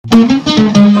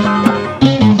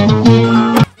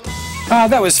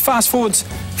That was Fast Forward's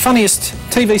funniest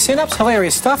TV setups,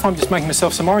 hilarious stuff. I'm just making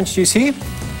myself some orange juice here.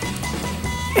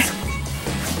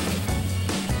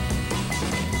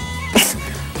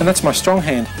 And that's my strong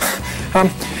hand.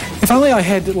 If only I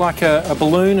had like a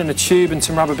balloon and a tube and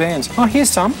some rubber bands. Oh, here's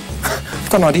some. I've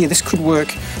got an idea, this could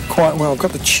work quite well. I've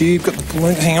got the tube, got the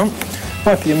balloon, hang on.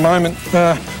 Won't be a moment.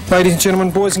 Ladies and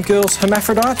gentlemen, boys and girls,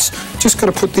 hermaphrodites, just got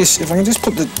to put this, if I can just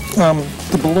put the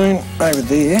balloon over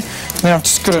there. Now I've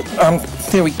just got it,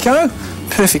 there we go,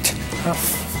 perfect.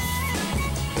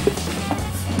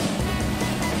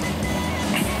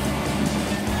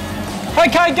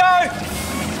 Okay, go!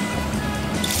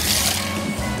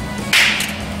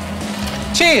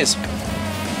 Cheers!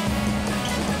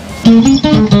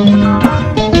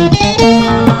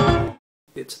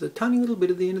 It's the tiny little bit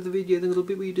at the end of the video, the little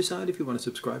bit where you decide if you want to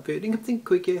subscribe. Think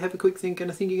quick, yeah, have a quick think, and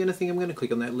I think you're going to think I'm going to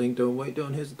click on that link. Don't wait,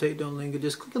 don't hesitate, don't linger,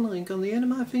 just click on the link on the end of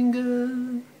my finger.